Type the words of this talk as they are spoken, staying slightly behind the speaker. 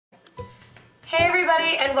Hey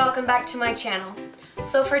everybody, and welcome back to my channel.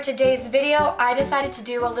 So for today's video, I decided to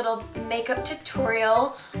do a little makeup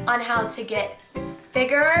tutorial on how to get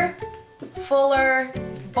bigger, fuller,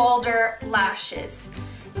 bolder lashes.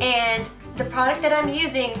 And the product that I'm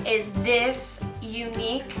using is this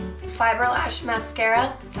Younique Fiber Lash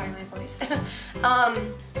Mascara. Sorry, my voice.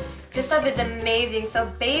 This stuff is amazing. So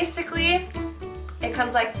basically, it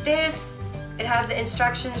comes like this. It has the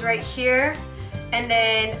instructions right here. And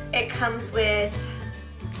then it comes with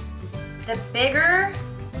the bigger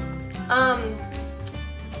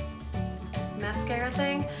mascara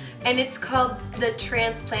thing, and it's called the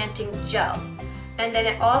transplanting gel. And then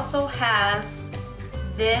it also has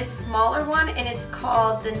this smaller one, and it's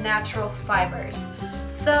called the natural fibers.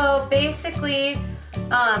 So basically,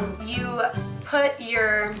 you put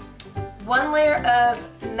your one layer of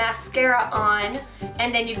mascara on,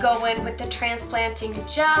 and then you go in with the transplanting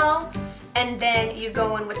gel, and then you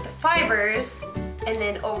go in with the fibers, and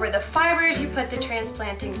then over the fibers you put the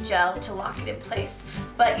transplanting gel to lock it in place.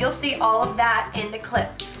 But you'll see all of that in the clip.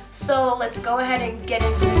 So let's go ahead and get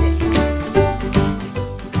into the video.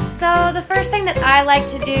 So the first thing that I like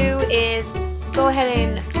to do is go ahead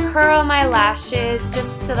and curl my lashes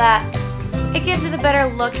just so that it gives it a better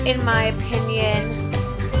look, in my opinion.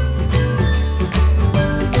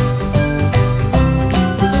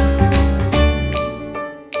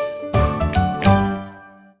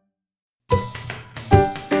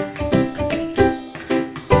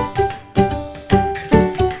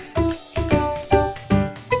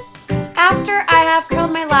 After I have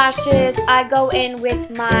curled my lashes, I go in with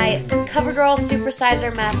my CoverGirl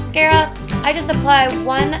Supersizer Mascara. I just apply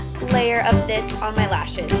one layer of this on my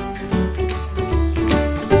lashes.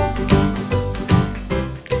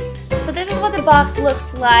 So this is what the box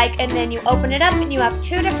looks like, and then you open it up and you have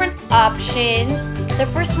two different options. The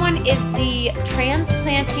first one is the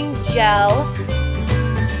transplanting gel.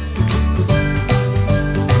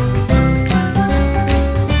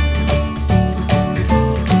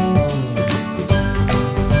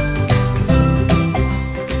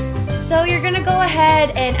 So you're going to go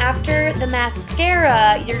ahead, and after the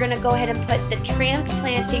mascara, you're going to go ahead and put the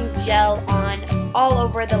transplanting gel on all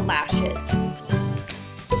over the lashes.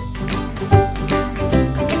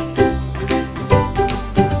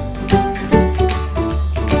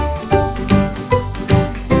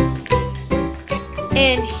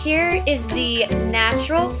 And here is the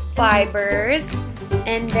natural fibers,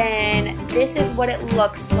 and then this is what it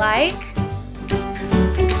looks like.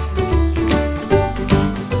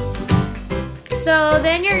 So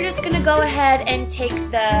then you're just going to go ahead and take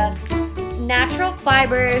the natural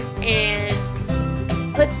fibers and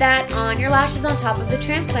put that on your lashes on top of the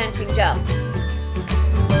transplanting gel.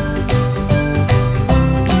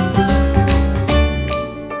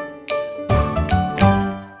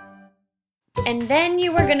 And then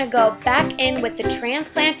you are going to go back in with the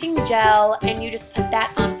transplanting gel, and you just put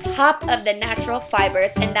that on top of the natural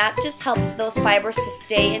fibers, and that just helps those fibers to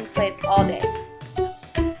stay in place all day.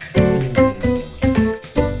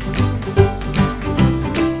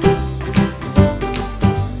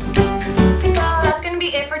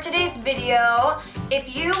 For today's video,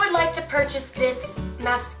 if you would like to purchase this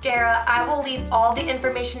mascara, I will leave all the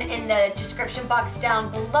information in the description box down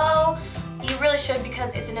below. You really should,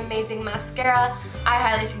 because it's an amazing mascara. I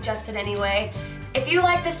highly suggest it anyway. If you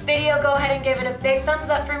like this video, go ahead and give it a big thumbs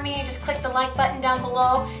up for me. Just click the like button down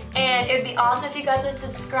below, and it would be awesome if you guys would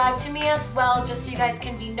subscribe to me as well, just so you guys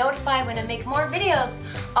can be notified when I make more videos.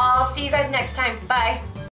 I'll see you guys next time. Bye.